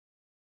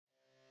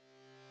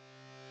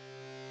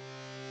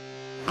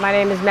My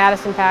name is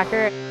Madison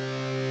Packer.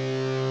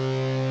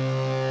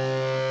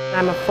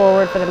 I'm a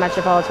forward for the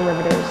Metropolitan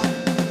Riveters.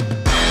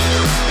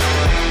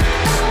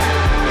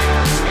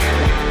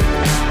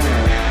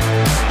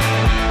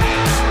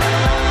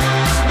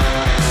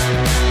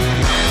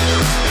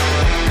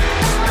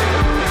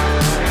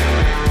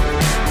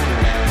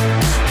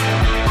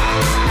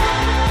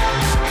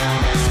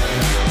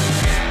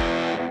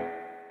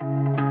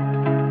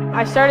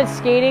 I started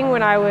skating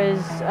when I was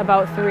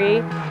about 3.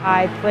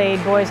 I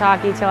played boys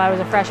hockey till I was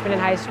a freshman in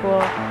high school,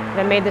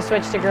 then made the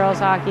switch to girls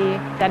hockey.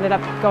 Ended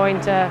up going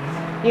to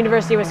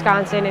University of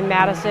Wisconsin in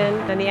Madison,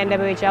 then the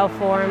NWHL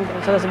formed,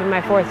 and so this will be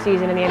my 4th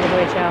season in the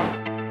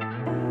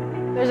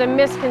NWHL. There's a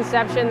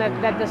misconception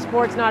that the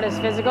sport's not as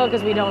physical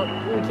because we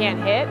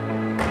can't hit,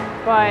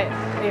 but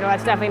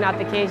that's definitely not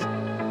the case.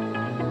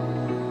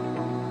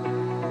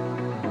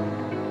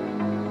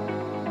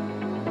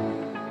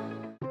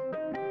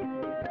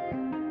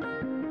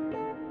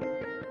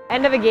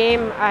 End of a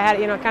game, I had,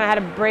 kind of had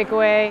a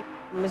breakaway.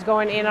 I was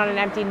going in on an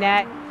empty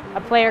net. A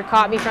player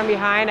caught me from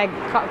behind. I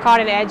caught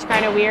an edge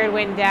kind of weird,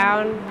 went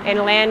down, and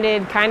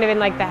landed kind of in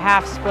like the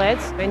half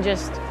splits and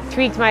just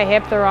tweaked my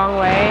hip the wrong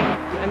way.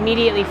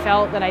 Immediately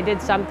felt that I did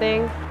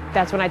something.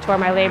 That's when I tore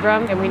my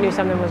labrum, and we knew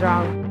something was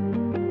wrong.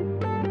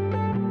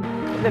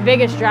 The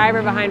biggest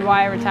driver behind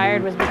why I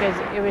retired was because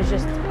it was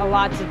just a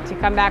lot to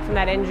come back from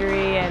that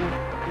injury, and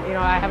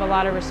I have a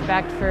lot of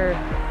respect for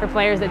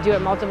players that do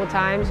it multiple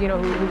times, who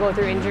go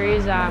through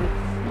injuries.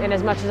 And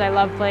as much as I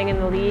love playing in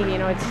the league,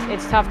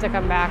 it's tough to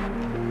come back.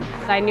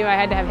 I knew I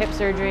had to have hip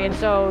surgery, and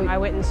so I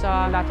went and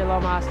saw Dr.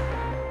 Lomas.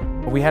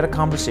 We had a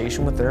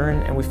conversation with her,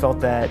 and we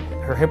felt that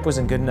her hip was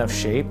in good enough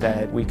shape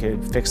that we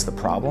could fix the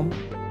problem.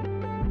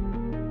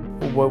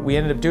 What we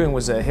ended up doing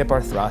was a hip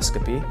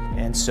arthroscopy,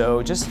 and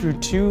so just through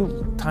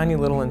 2 tiny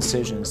little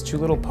incisions, 2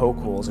 little poke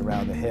holes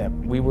around the hip,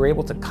 we were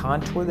able to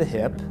contour the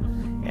hip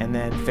and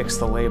then fix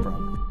the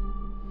labrum.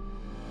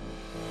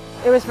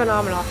 It was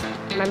phenomenal.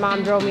 My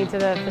mom drove me to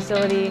the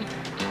facility,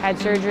 had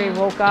surgery,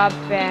 woke up,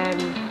 and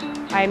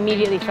I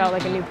immediately felt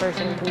like a new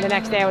person. And the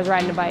next day I was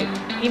riding a bike.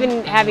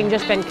 Even having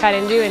just been cut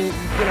into and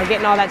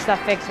getting all that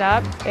stuff fixed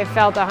up, it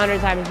felt 100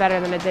 times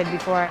better than it did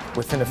before.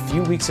 Within a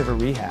few weeks of her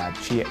rehab,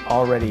 she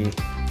already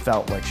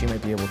felt like she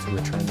might be able to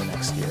return the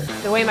next year.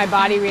 The way my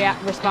body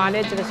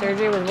responded to the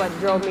surgery was what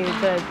drove me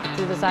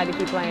to decide to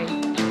keep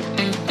playing.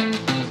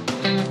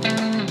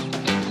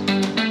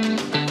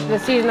 The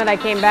season that I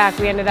came back,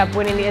 we ended up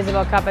winning the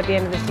Isabel Cup at the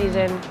end of the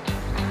season,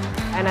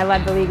 and I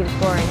led the league in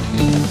scoring.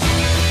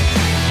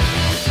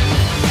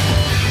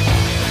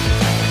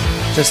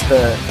 Just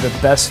the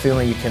best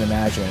feeling you can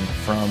imagine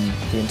from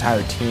the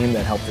entire team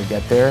that helped her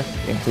get there,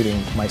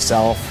 including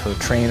myself, her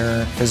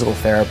trainer, physical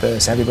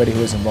therapist, everybody who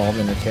was involved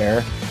in her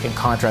care, in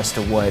contrast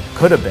to what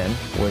could have been,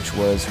 which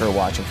was her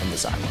watching from the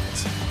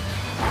sidelines.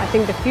 I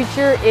think the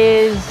future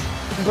is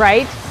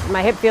bright.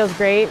 My hip feels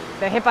great.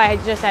 The hip I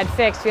just had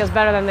fixed feels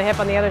better than the hip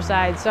on the other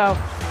side. So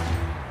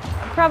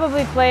I'll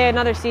probably play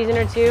another season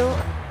or 2,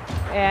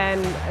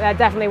 and that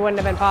definitely wouldn't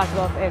have been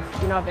possible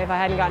if I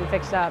hadn't gotten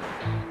fixed up.